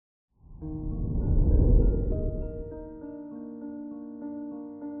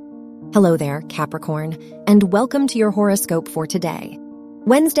Hello there, Capricorn, and welcome to your horoscope for today,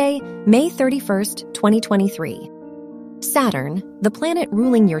 Wednesday, May 31st, 2023. Saturn, the planet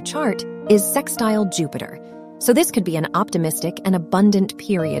ruling your chart, is sextile Jupiter, so this could be an optimistic and abundant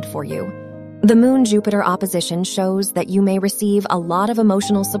period for you. The Moon-Jupiter opposition shows that you may receive a lot of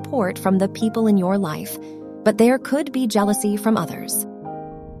emotional support from the people in your life, but there could be jealousy from others.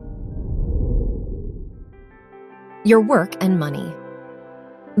 Your work and money.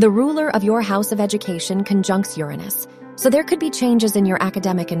 The ruler of your house of education conjuncts Uranus, so there could be changes in your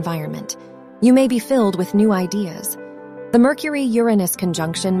academic environment. You may be filled with new ideas. The Mercury-Uranus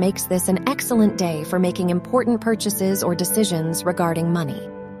conjunction makes this an excellent day for making important purchases or decisions regarding money.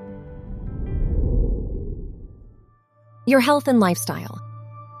 Your health and lifestyle.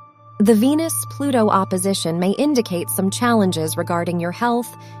 The Venus-Pluto opposition may indicate some challenges regarding your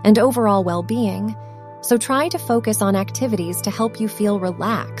health and overall well-being, so try to focus on activities to help you feel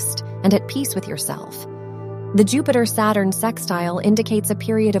relaxed and at peace with yourself. The Jupiter-Saturn sextile indicates a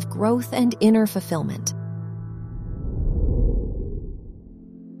period of growth and inner fulfillment.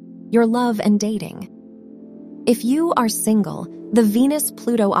 Your love and dating. If you are single, the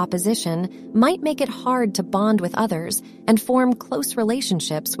Venus-Pluto opposition might make it hard to bond with others and form close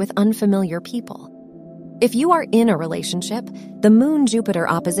relationships with unfamiliar people. If you are in a relationship, the Moon-Jupiter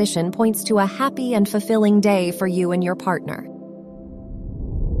opposition points to a happy and fulfilling day for you and your partner.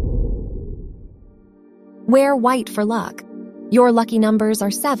 Wear white for luck. Your lucky numbers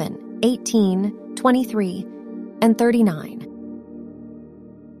are 7, 18, 23, and 39.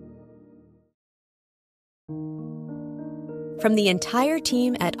 From the entire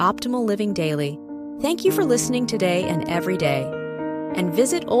team at Optimal Living Daily, thank you for listening today and every day. And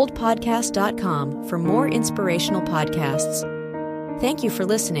visit oldpodcast.com for more inspirational podcasts. Thank you for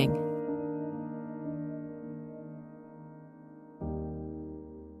listening.